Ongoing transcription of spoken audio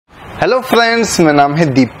Hello friends, मेरा नाम है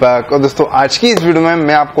दीपक और दोस्तों आज की इस वीडियो में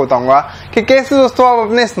मैं आपको बताऊंगा कि कैसे दोस्तों आप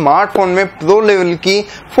अपने स्मार्टफोन में प्रो लेवल की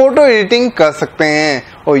फोटो एडिटिंग कर सकते हैं।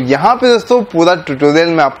 और यहाँ पे दोस्तों पूरा ट्यूटोरियल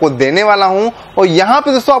मैं आपको देने वाला हूँ। और यहाँ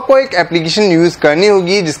पे दोस्तों आपको एक एप्लीकेशन यूज करनी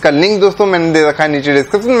होगी जिसका लिंक दोस्तों मैंने दे रखा है नीचे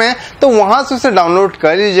डिस्क्रिप्शन में, तो वहां से उसे डाउनलोड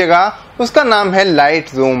कर लीजिएगा। उसका नाम है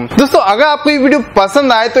Lightroom। दोस्तों अगर आपको ये वीडियो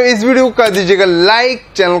पसंद आए तो इस वीडियो को कर दीजिएगा लाइक,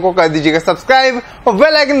 चैनल को कर दीजिएगा सब्सक्राइब और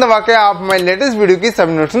बेल आइकन दबा के आप हमारे लेटेस्ट वीडियो की सब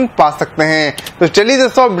नोटिफिकेशन पा सकते हैं। तो चलिए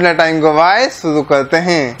दोस्तों बिना टाइम गवाए शुरू करते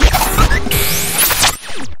हैं।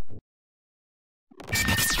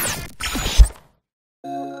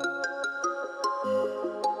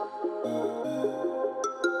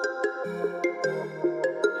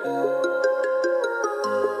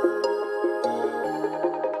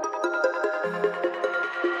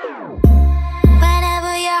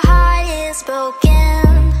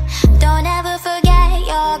 Broken, don't ever forget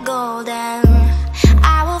you're golden.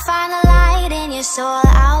 I will find the light in your soul,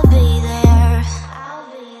 I'll be there.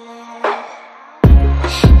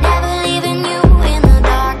 Never leaving you in the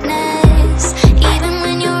darkness, even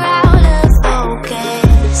when you're out of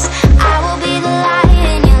focus. I will be the light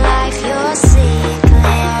in your life, you'll see it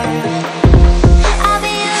clear. I'll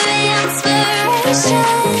be your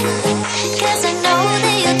inspiration, 'cause I know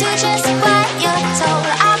that you'll do just what you're told.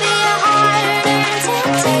 I'll be your heart and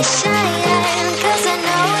temptation, 'cause I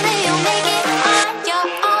know that you'll make it on your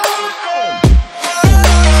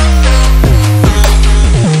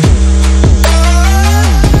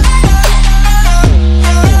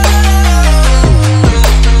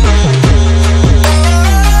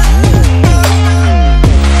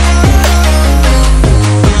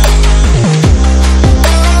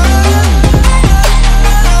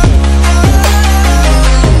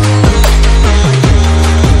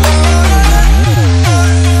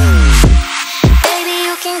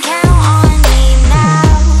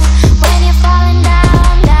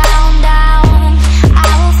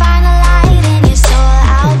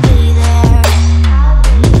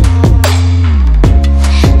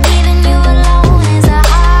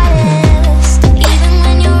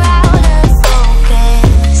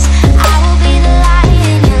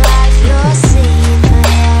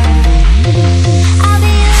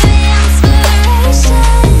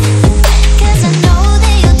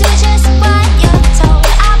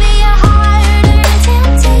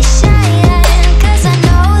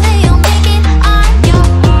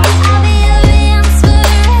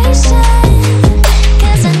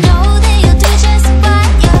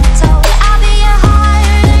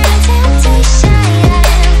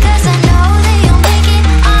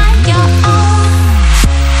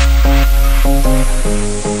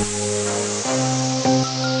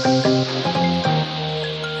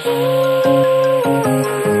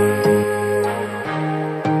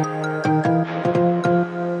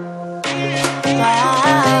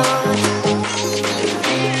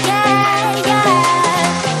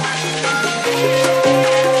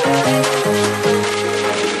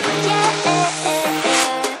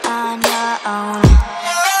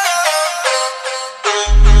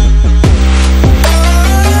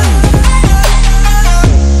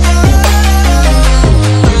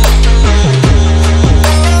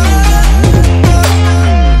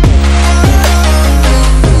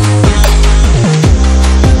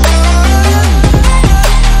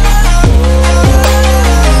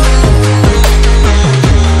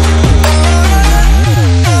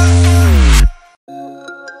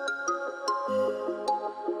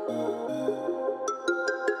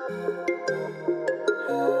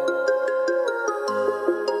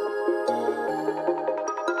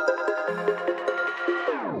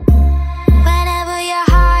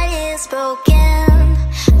broken,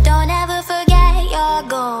 don't ever forget you're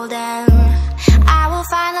golden. I will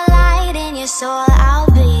find the light in your soul.